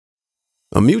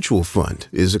A mutual fund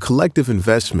is a collective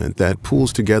investment that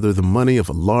pools together the money of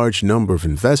a large number of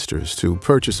investors to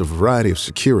purchase a variety of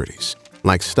securities,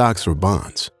 like stocks or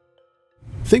bonds.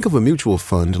 Think of a mutual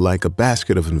fund like a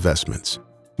basket of investments.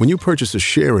 When you purchase a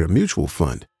share in a mutual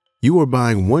fund, you are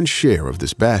buying one share of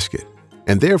this basket,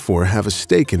 and therefore have a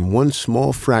stake in one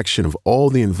small fraction of all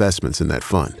the investments in that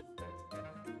fund.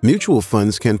 Mutual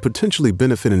funds can potentially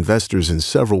benefit investors in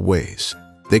several ways.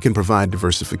 They can provide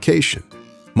diversification.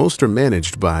 Most are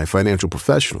managed by financial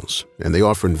professionals, and they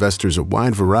offer investors a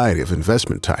wide variety of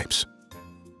investment types.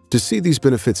 To see these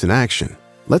benefits in action,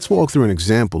 let's walk through an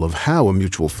example of how a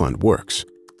mutual fund works.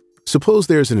 Suppose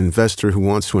there's an investor who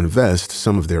wants to invest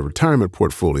some of their retirement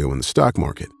portfolio in the stock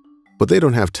market, but they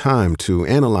don't have time to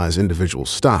analyze individual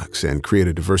stocks and create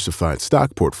a diversified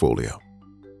stock portfolio.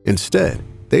 Instead,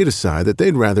 they decide that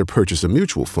they'd rather purchase a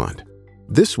mutual fund.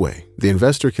 This way, the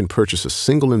investor can purchase a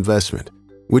single investment,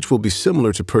 which will be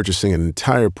similar to purchasing an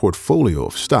entire portfolio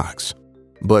of stocks.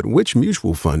 But which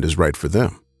mutual fund is right for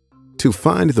them? To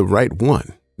find the right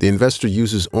one, the investor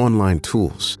uses online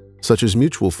tools, such as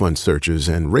mutual fund searches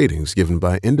and ratings given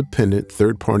by independent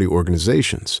third-party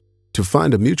organizations, to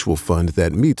find a mutual fund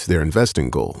that meets their investing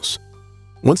goals.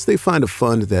 Once they find a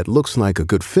fund that looks like a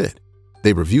good fit,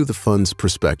 they review the fund's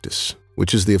prospectus,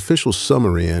 which is the official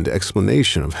summary and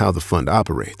explanation of how the fund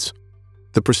operates.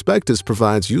 The prospectus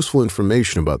provides useful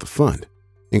information about the fund,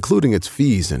 including its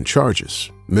fees and charges,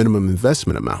 minimum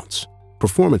investment amounts,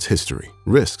 performance history,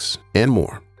 risks, and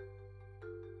more.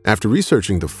 After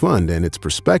researching the fund and its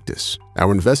prospectus,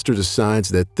 our investor decides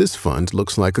that this fund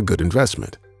looks like a good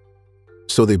investment.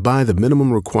 So they buy the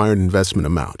minimum required investment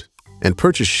amount and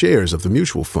purchase shares of the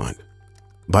mutual fund.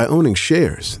 By owning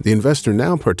shares, the investor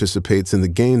now participates in the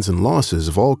gains and losses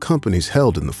of all companies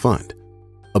held in the fund.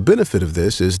 A benefit of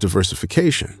this is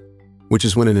diversification, which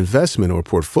is when an investment or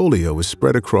portfolio is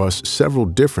spread across several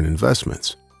different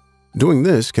investments. Doing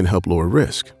this can help lower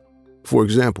risk. For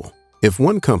example, if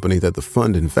one company that the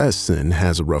fund invests in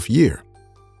has a rough year,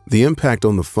 the impact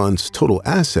on the fund's total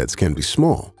assets can be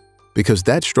small because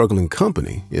that struggling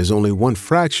company is only one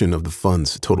fraction of the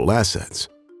fund's total assets.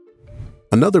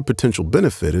 Another potential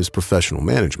benefit is professional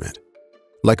management.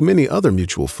 Like many other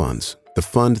mutual funds, the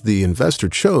fund the investor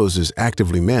chose is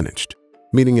actively managed,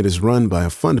 meaning it is run by a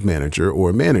fund manager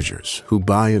or managers who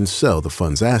buy and sell the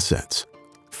fund's assets.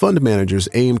 Fund managers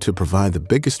aim to provide the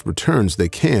biggest returns they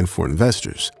can for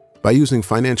investors by using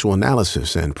financial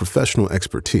analysis and professional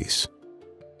expertise.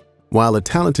 While a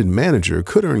talented manager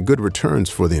could earn good returns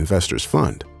for the investor's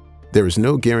fund, there is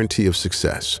no guarantee of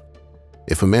success.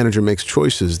 If a manager makes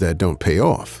choices that don't pay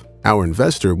off, our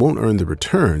investor won't earn the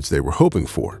returns they were hoping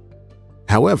for.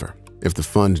 However, if the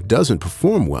fund doesn't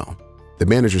perform well, the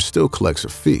manager still collects a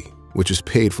fee, which is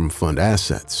paid from fund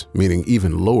assets, meaning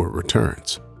even lower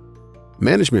returns.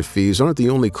 Management fees aren't the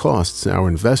only costs our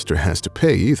investor has to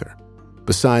pay either.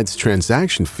 Besides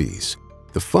transaction fees,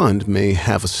 the fund may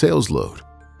have a sales load,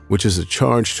 which is a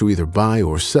charge to either buy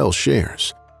or sell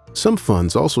shares. Some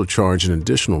funds also charge an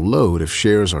additional load if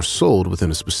shares are sold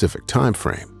within a specific time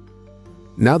frame.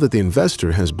 Now that the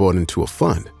investor has bought into a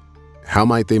fund, how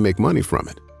might they make money from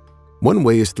it? One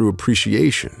way is through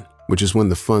appreciation, which is when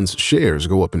the fund's shares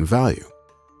go up in value.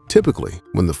 Typically,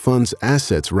 when the fund's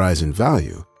assets rise in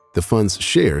value, the fund's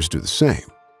shares do the same.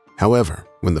 However,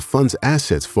 when the fund's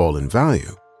assets fall in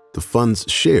value, the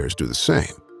fund's shares do the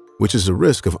same, which is a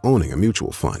risk of owning a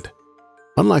mutual fund.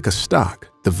 Unlike a stock,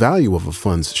 the value of a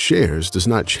fund's shares does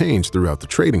not change throughout the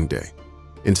trading day.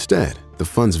 Instead, the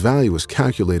fund's value is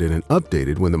calculated and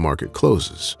updated when the market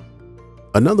closes.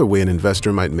 Another way an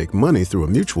investor might make money through a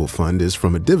mutual fund is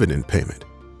from a dividend payment,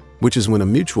 which is when a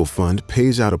mutual fund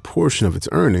pays out a portion of its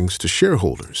earnings to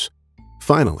shareholders.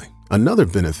 Finally, another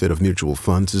benefit of mutual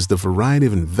funds is the variety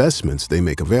of investments they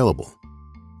make available.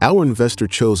 Our investor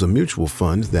chose a mutual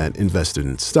fund that invested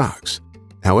in stocks.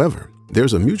 However,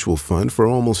 there's a mutual fund for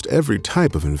almost every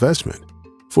type of investment.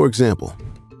 For example,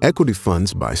 equity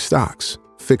funds buy stocks,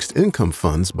 fixed income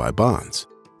funds buy bonds,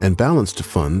 and balanced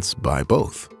funds buy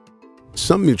both.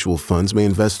 Some mutual funds may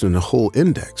invest in a whole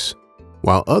index,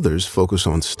 while others focus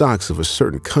on stocks of a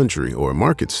certain country or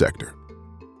market sector.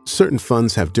 Certain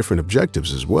funds have different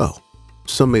objectives as well.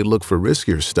 Some may look for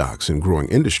riskier stocks in growing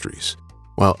industries,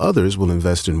 while others will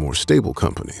invest in more stable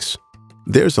companies.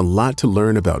 There's a lot to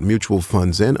learn about mutual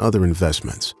funds and other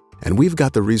investments, and we've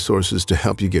got the resources to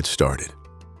help you get started.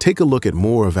 Take a look at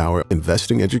more of our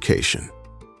investing education.